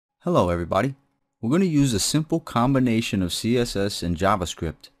Hello everybody. We're going to use a simple combination of CSS and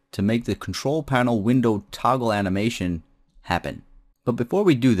JavaScript to make the control panel window toggle animation happen. But before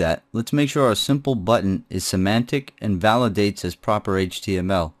we do that, let's make sure our simple button is semantic and validates as proper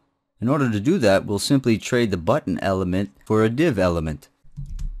HTML. In order to do that, we'll simply trade the button element for a div element.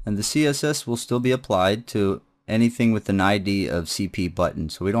 And the CSS will still be applied to anything with an ID of CP button,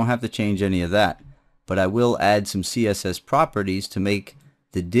 so we don't have to change any of that. But I will add some CSS properties to make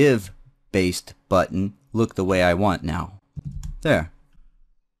the div based button look the way I want now. There.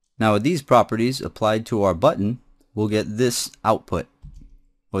 Now with these properties applied to our button, we'll get this output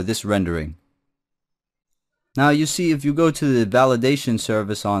or this rendering. Now you see, if you go to the validation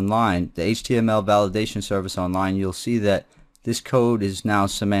service online, the HTML validation service online, you'll see that this code is now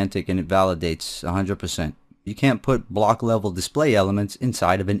semantic and it validates 100%. You can't put block level display elements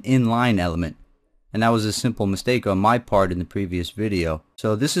inside of an inline element. And that was a simple mistake on my part in the previous video.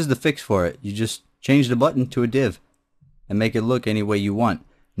 So this is the fix for it. You just change the button to a div and make it look any way you want.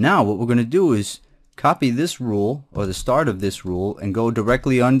 Now what we're going to do is copy this rule or the start of this rule and go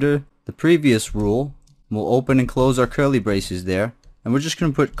directly under the previous rule. We'll open and close our curly braces there, and we're just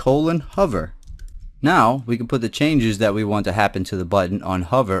going to put :hover. Now we can put the changes that we want to happen to the button on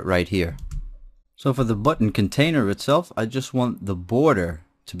hover right here. So for the button container itself, I just want the border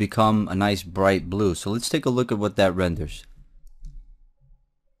to become a nice bright blue. So let's take a look at what that renders.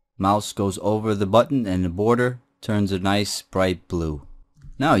 Mouse goes over the button and the border turns a nice bright blue.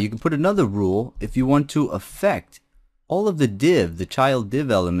 Now you can put another rule if you want to affect all of the child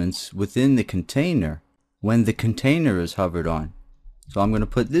div elements within the container when the container is hovered on. So I'm going to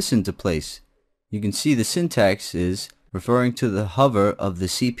put this into place. You can see the syntax is referring to the hover of the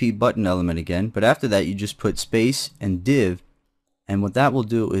CP button element again, but after that you just put space and div. And what that will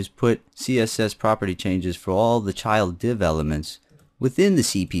do is put CSS property changes for all the child div elements within the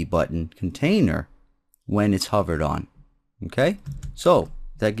CP button container when it's hovered on. Okay? So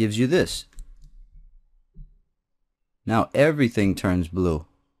that gives you this. Now everything turns blue.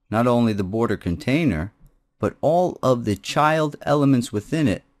 Not only the border container, but all of the child elements within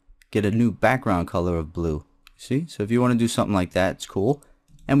it get a new background color of blue. See? So if you want to do something like that, it's cool.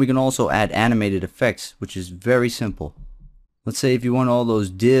 And we can also add animated effects, which is very simple. Let's say if you want all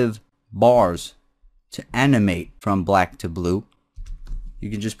those div bars to animate from black to blue, you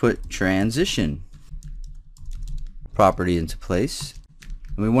can just put transition property into place.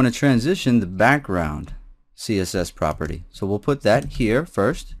 And we want to transition the background CSS property. So we'll put that here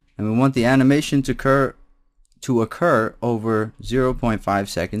first. And we want the animation to occur over 0.5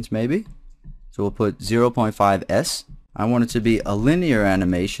 seconds maybe. So we'll put 0.5 s. I want it to be a linear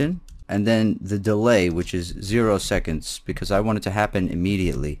animation. And then the delay, which is 0 seconds, because I want it to happen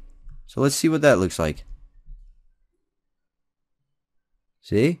immediately. So let's see what that looks like.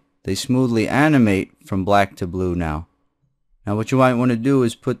 See? They smoothly animate from black to blue now. Now what you might want to do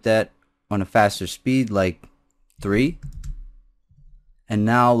is put that on a faster speed, like 3. And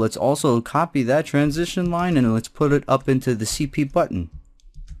now let's also copy that transition line and let's put it up into the CP button.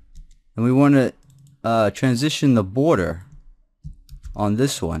 And we want to transition the border on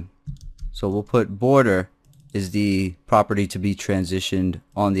this one. So we'll put border is the property to be transitioned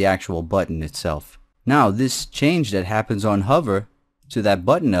on the actual button itself. Now this change that happens on hover to that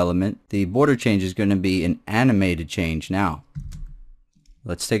button element, the border change is going to be an animated change now.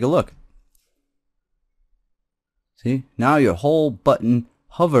 Let's take a look. See? Now your whole button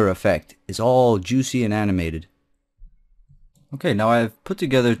hover effect is all juicy and animated. Okay, now I've put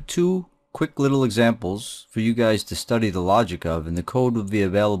together two quick little examples for you guys to study the logic of, and the code will be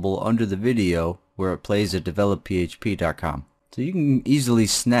available under the video where it plays at developphp.com. So you can easily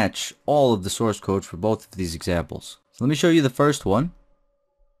snatch all of the source code for both of these examples. So let me show you the first one.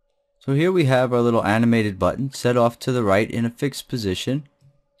 So here we have our little animated button set off to the right in a fixed position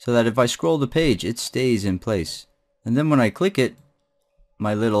so that if I scroll the page it stays in place. And then when I click it,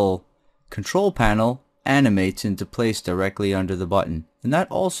 my little control panel animates into place directly under the button, and that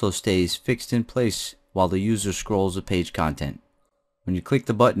also stays fixed in place while the user scrolls the page content. When you click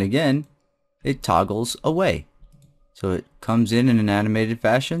the button again, it toggles away. So it comes in an animated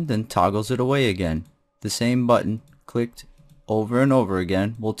fashion, then toggles it away again. The same button clicked over and over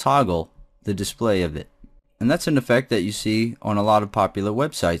again will toggle the display of it. And that's an effect that you see on a lot of popular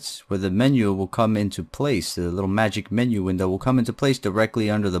websites where the menu will come into place. The little magic menu window will come into place directly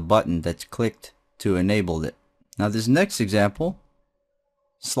under the button that's clicked to enable it. Now this next example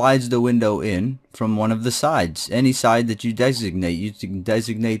slides the window in from one of the sides. Any side that you designate. You can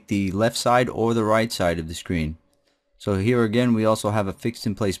designate the left side or the right side of the screen. So here again we also have a fixed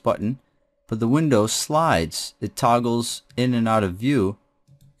in place button, but the window slides. It toggles in and out of view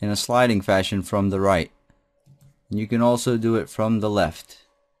in a sliding fashion from the right. And you can also do it from the left.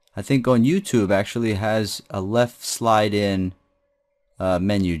 I think on YouTube actually has a left slide in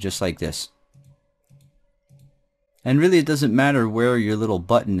menu just like this. And really it doesn't matter where your little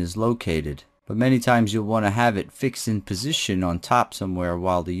button is located, but many times you'll want to have it fixed in position on top somewhere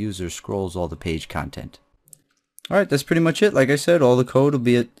while the user scrolls all the page content. Alright, that's pretty much it. Like I said, all the code will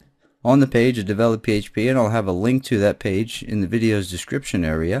be on the page at Develop PHP, and I'll have a link to that page in the video's description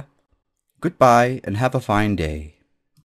area. Goodbye and have a fine day.